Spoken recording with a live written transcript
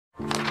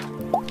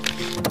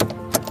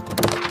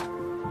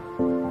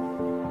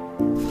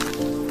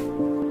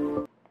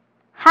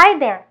Hi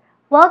there!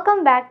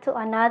 Welcome back to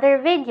another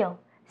video.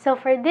 So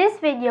for this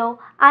video,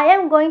 I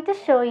am going to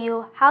show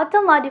you how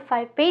to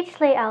modify page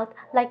layout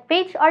like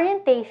page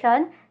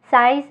orientation,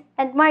 size,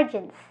 and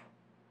margins.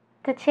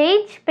 To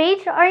change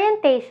page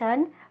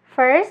orientation,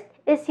 first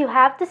is you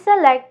have to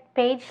select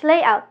page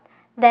layout,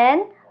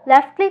 then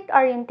left-click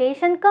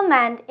orientation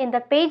command in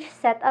the page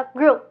setup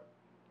group.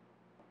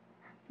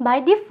 By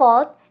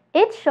default,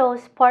 it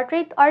shows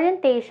portrait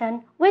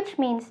orientation, which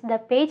means the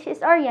page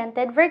is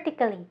oriented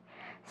vertically.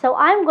 So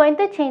I'm going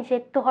to change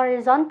it to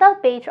horizontal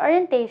page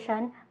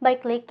orientation by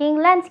clicking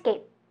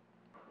landscape.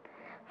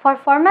 For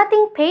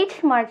formatting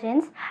page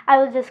margins, I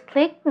will just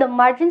click the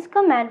margins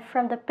command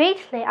from the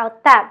page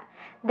layout tab.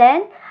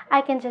 Then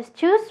I can just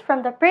choose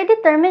from the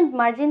predetermined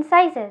margin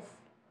sizes.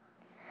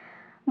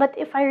 But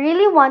if I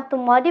really want to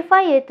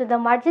modify it to the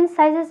margin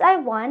sizes I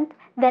want,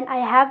 then I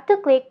have to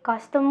click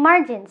custom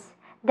margins.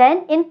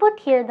 Then input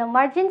here the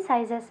margin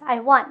sizes I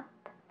want.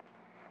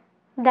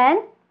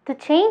 Then to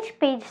change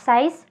page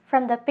size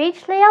from the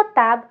page layout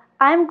tab,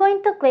 I am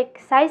going to click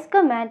size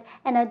command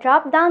and a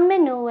drop down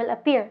menu will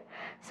appear.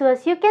 So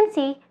as you can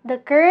see, the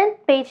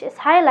current page is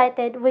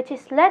highlighted, which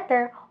is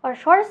letter or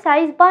short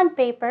size bond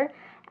paper.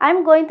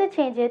 I'm going to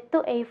change it to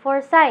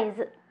A4 size.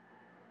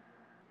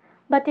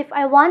 But if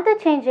I want to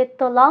change it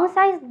to long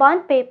size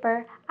bond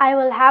paper, I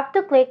will have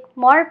to click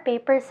more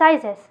paper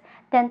sizes.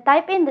 Then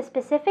type in the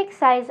specific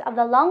size of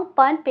the long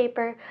bond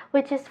paper,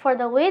 which is for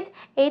the width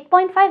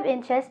 8.5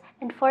 inches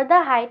and for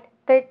the height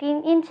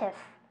 13 inches.